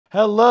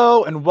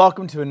Hello and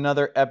welcome to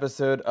another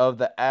episode of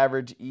The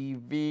Average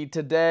EV.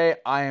 Today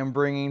I am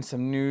bringing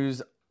some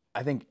news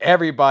I think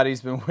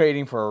everybody's been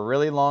waiting for a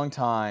really long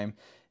time,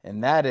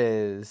 and that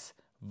is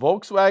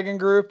Volkswagen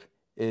Group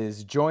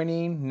is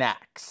joining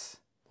NACS.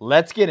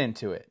 Let's get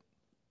into it.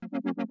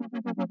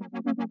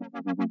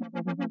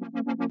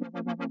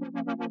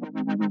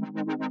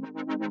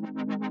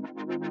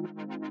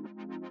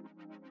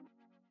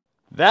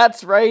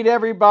 That's right,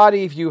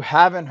 everybody. If you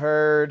haven't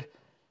heard,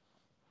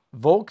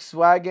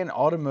 Volkswagen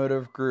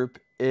Automotive Group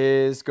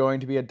is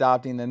going to be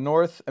adopting the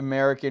North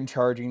American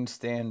Charging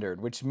Standard,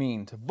 which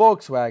means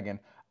Volkswagen,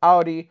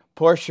 Audi,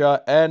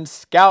 Porsche, and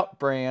Scout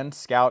brand.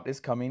 Scout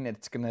is coming.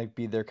 It's going to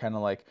be their kind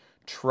of like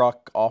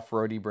truck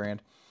off-roady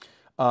brand.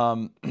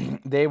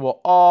 They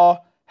will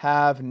all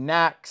have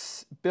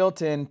NACS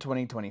built in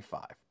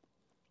 2025,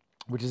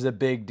 which is a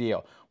big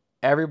deal.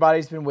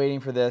 Everybody's been waiting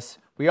for this.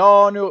 We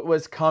all knew it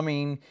was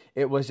coming.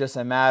 It was just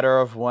a matter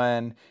of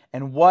when.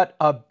 And what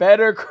a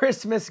better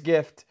Christmas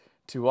gift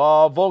to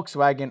all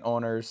Volkswagen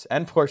owners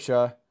and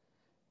Porsche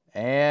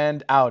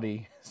and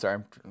Audi.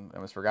 Sorry, I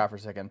almost forgot for a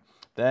second.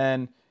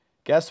 Then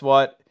guess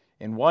what?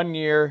 In 1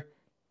 year,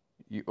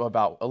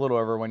 about a little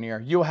over 1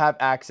 year, you'll have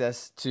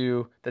access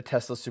to the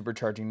Tesla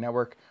Supercharging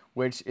network,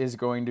 which is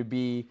going to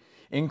be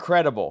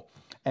incredible.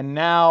 And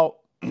now,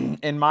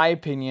 in my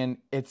opinion,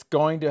 it's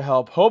going to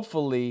help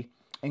hopefully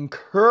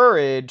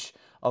encourage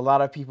a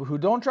lot of people who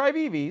don't drive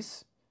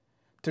EVs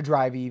to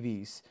drive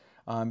EVs.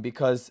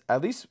 Because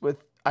at least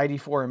with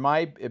ID4, in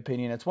my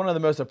opinion, it's one of the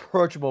most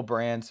approachable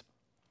brands.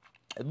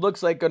 It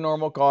looks like a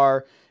normal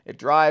car. It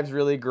drives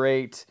really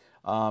great.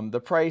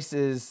 The price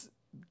is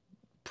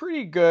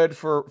pretty good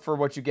for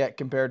what you get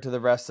compared to the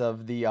rest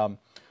of the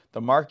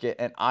market.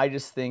 And I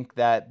just think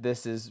that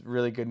this is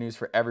really good news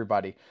for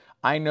everybody.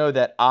 I know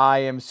that I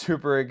am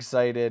super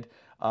excited.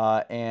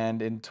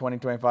 And in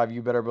 2025,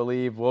 you better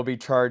believe we'll be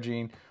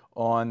charging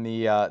on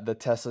the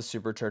Tesla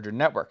Supercharger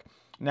network.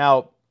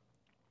 Now,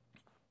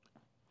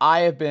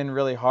 I have been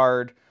really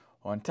hard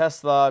on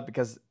Tesla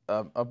because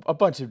of a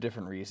bunch of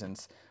different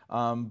reasons.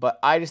 But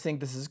I just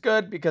think this is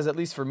good because at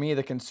least for me,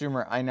 the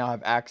consumer, I now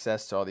have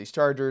access to all these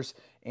chargers,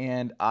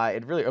 and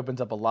it really opens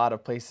up a lot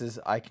of places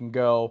I can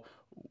go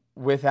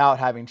without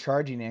having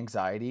charging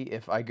anxiety.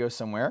 If I go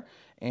somewhere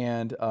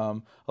and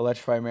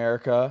Electrify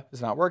America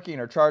is not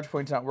working or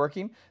ChargePoint's not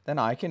working, then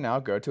I can now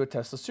go to a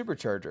Tesla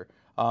Supercharger.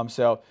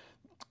 So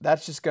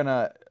that's just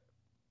gonna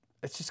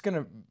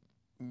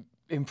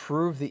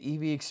improve the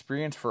EV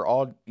experience for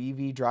all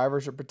EV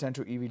drivers or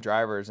potential EV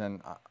drivers.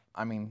 And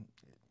I mean,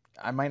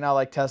 I might not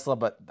like Tesla,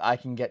 but I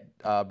can get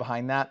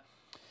behind that.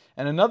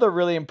 And another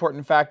really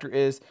important factor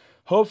is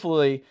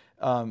hopefully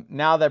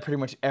now that pretty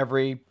much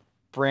every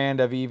brand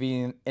of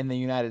EV in the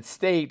United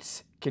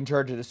States can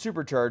charge at a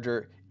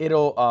supercharger,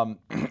 it'll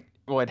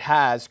well, it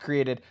has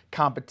created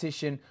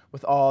competition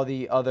with all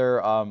the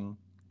other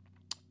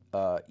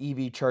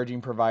EV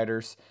charging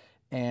providers,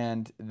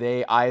 and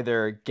they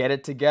either get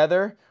it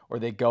together or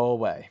they go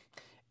away.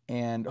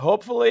 And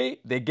hopefully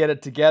they get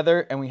it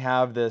together and we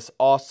have this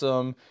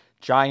awesome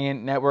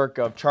giant network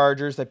of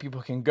chargers that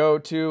people can go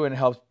to, and it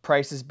helps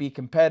prices be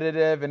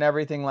competitive and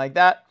everything like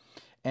that.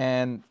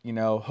 And, you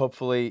know,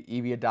 hopefully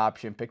EV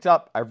adoption picks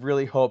up. I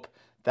really hope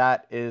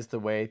that is the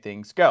way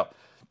things go.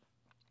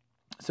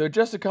 So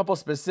just a couple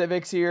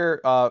specifics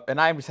here, and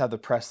I just have the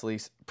press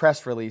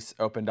release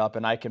opened up,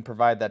 and I can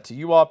provide that to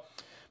you all.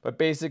 But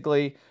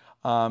basically,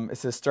 it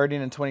says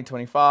starting in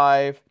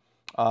 2025,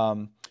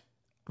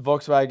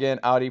 Volkswagen,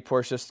 Audi,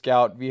 Porsche,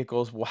 Scout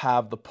vehicles will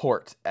have the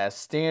port as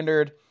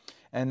standard.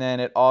 And then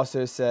it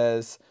also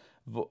says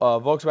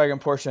Volkswagen,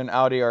 Porsche, and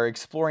Audi are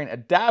exploring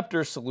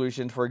adapter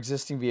solutions for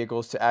existing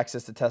vehicles to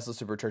access the Tesla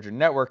Supercharger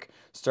network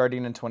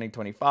starting in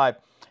 2025.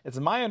 It's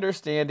my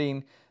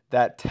understanding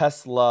that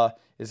Tesla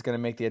is going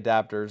to make the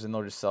adapters and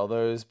they'll just sell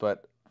those,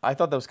 but I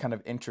thought that was kind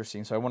of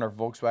interesting. So I wonder if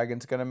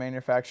Volkswagen's going to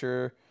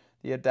manufacture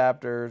the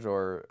adapters,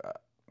 or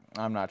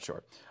I'm not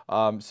sure.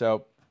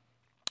 So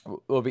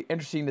it'll be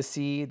interesting to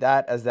see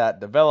that as that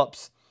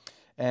develops.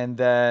 And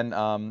then,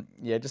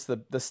 yeah, just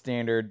the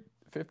standard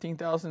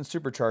 15,000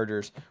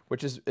 superchargers,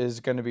 which is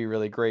going to be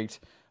really great.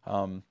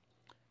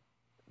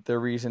 The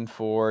reason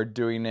for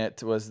doing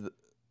it was,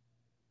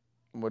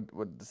 what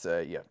would it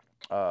say? Yeah.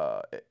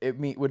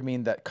 Would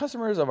mean that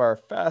customers of our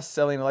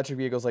fast-selling electric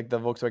vehicles like the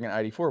Volkswagen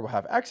ID4 will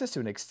have access to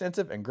an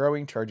extensive and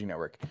growing charging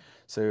network.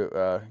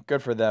 So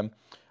good for them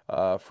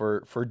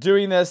for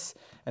doing this,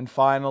 and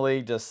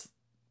finally just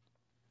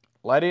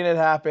letting it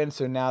happen.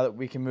 So now that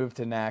we can move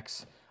to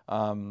NACS,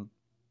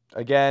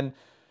 again,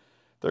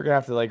 they're gonna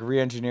have to like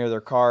re-engineer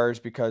their cars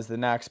because the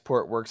NACS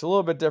port works a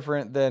little bit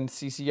different than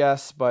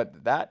CCS,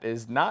 but that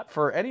is not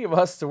for any of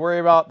us to worry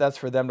about. That's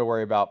for them to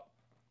worry about.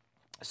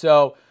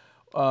 So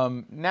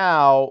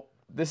now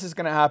this is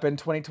going to happen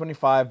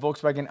 2025.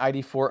 Volkswagen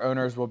ID4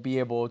 owners will be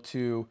able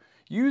to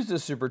use the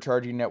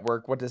supercharging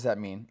network. What does that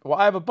mean? Well,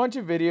 I have a bunch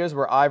of videos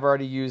where I've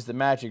already used the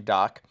Magic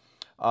Dock,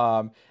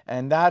 and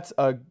I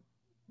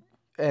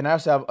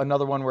also have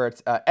another one where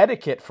it's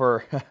etiquette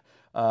for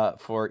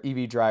for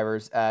EV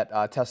drivers at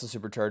Tesla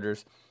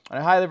Superchargers. And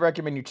I highly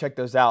recommend you check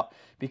those out.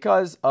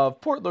 Because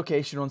of port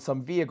location on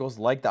some vehicles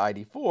like the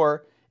ID4,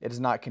 it is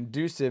not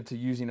conducive to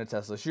using a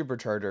Tesla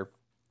Supercharger.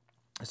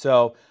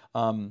 So,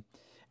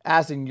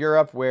 as in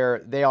Europe,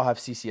 where they all have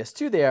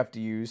CCS2 they have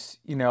to use,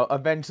 you know,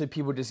 eventually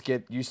people just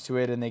get used to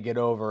it and they get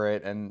over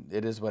it, and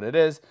it is what it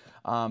is.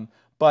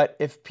 But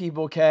if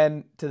people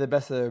can, to the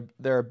best of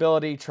their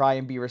ability, try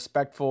and be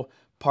respectful,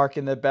 park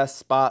in the best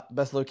spot,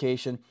 best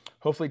location.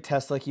 Hopefully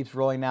Tesla keeps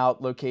rolling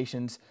out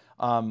locations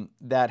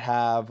that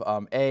have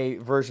a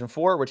version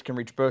 4, which can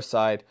reach both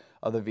sides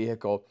of the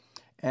vehicle,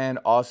 and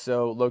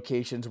also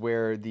locations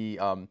where the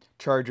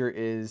charger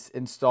is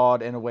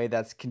installed in a way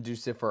that's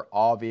conducive for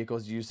all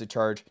vehicles used to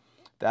charge.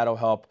 That'll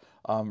help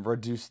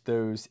reduce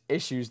those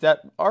issues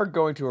that are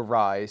going to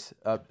arise.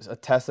 A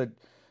Tesla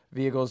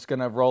vehicle is going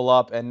to roll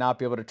up and not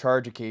be able to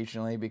charge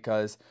occasionally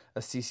because a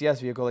CCS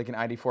vehicle like an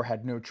ID4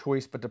 had no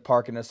choice but to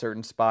park in a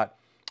certain spot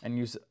and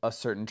use a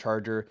certain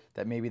charger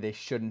that maybe they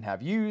shouldn't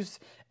have used.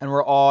 And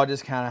we're all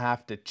just kind of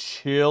have to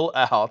chill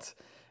out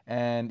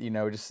and, you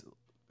know, just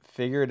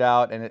figure it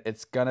out, and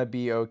it's gonna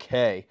be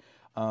okay.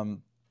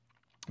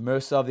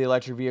 Most of the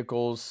electric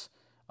vehicles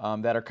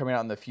that are coming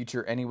out in the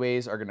future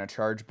anyways are gonna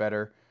charge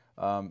better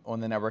on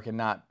the network and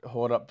not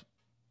hold up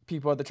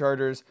people at the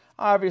chargers.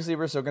 Obviously,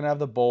 we're still gonna have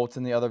the Bolts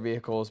and the other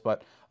vehicles,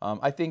 but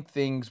I think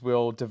things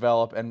will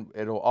develop and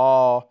it'll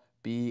all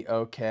be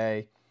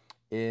okay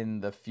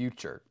in the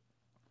future.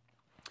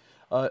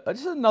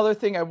 Just another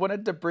thing I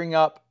wanted to bring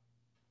up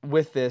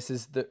with this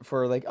is that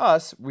for like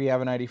us, we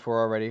have an ID4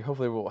 already.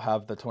 Hopefully we'll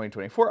have the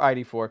 2024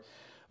 ID4,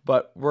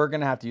 but we're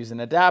going to have to use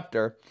an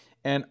adapter.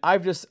 And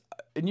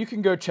and you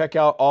can go check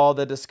out all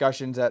the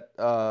discussions that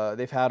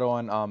they've had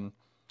on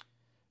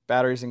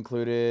Batteries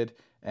Included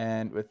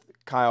and with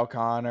Kyle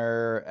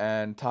Connor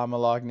and Tom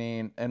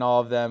Malogny and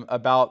all of them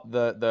about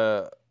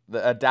the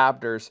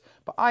adapters.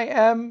 But I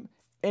am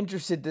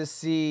interested to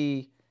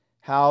see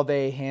how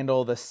they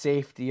handle the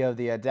safety of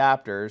the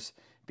adapters,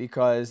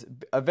 because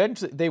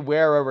eventually they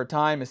wear over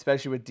time,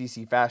 especially with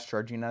DC fast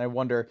charging. And I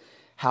wonder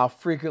how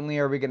frequently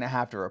are we going to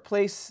have to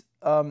replace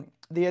the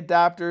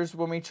adapters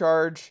when we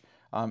charge.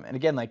 And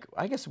again, like,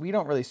 I guess we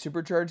don't really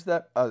supercharge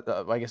that.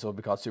 I guess it will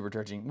be called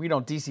supercharging. We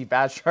don't DC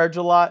fast charge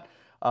a lot.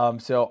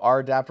 So our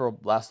adapter will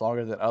last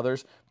longer than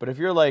others. But if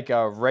you're like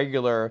a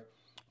regular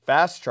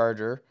fast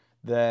charger,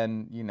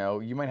 then, you know,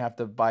 you might have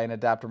to buy an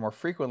adapter more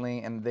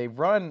frequently, and they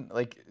run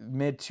like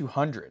mid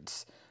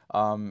 200s.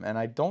 And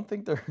I don't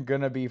think they're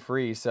going to be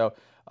free. So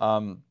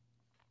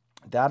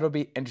that'll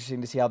be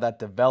interesting to see how that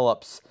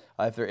develops,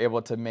 if they're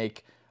able to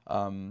make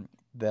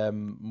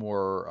them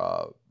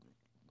more,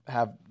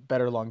 have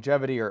better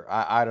longevity, or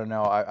I don't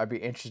know. I'd be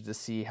interested to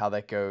see how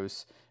that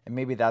goes. And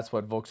maybe that's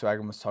what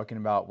Volkswagen was talking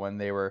about when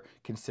they were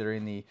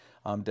considering the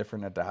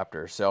different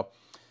adapters. So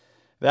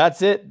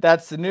that's it.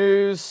 That's the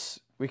news.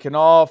 We can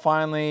all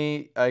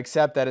finally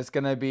accept that it's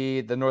going to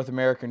be the North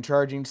American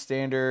charging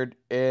standard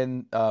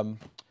in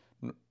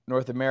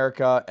North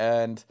America,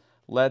 and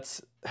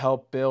let's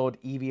help build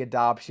EV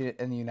adoption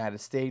in the United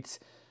States.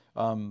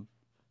 When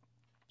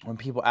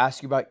people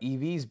ask you about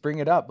EVs, bring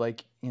it up.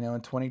 Like, you know,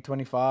 in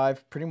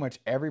 2025, pretty much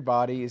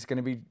everybody is going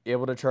to be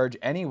able to charge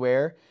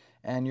anywhere,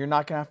 and you're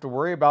not going to have to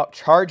worry about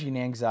charging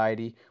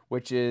anxiety,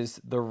 which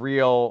is the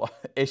real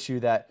issue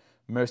that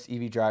most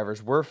EV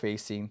drivers were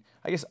facing,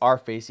 I guess are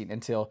facing,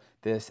 until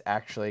this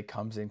actually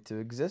comes into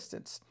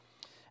existence.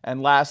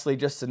 And lastly,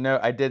 just to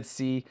note, I did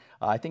see,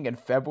 I think in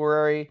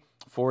February,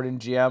 Ford and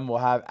GM will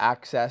have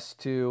access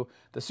to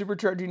the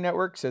supercharging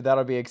network, so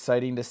that'll be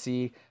exciting to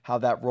see how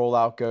that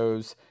rollout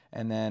goes.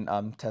 And then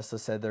Tesla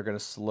said they're going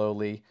to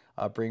slowly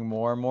bring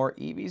more and more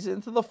EVs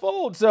into the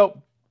fold.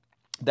 So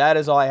that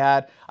is all I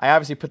had. I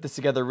obviously put this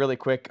together really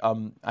quick.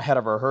 I had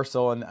a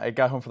rehearsal, and I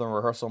got home from the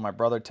rehearsal. My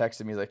brother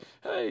texted me. He's like,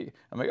 hey.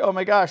 I'm like, oh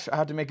my gosh, I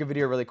have to make a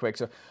video really quick.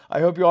 So I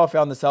hope you all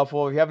found this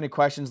helpful. If you have any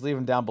questions, leave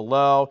them down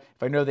below.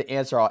 If I know the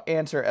answer, I'll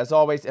answer as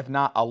always. If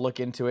not, I'll look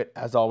into it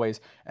as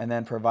always and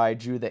then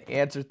provide you the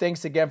answer.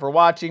 Thanks again for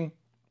watching.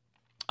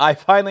 I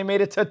finally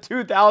made it to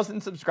 2,000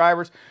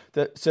 subscribers,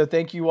 so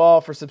thank you all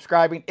for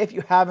subscribing. If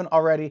you haven't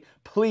already,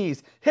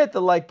 please hit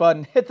the like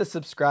button, hit the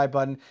subscribe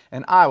button,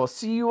 and I will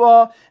see you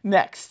all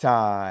next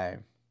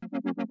time.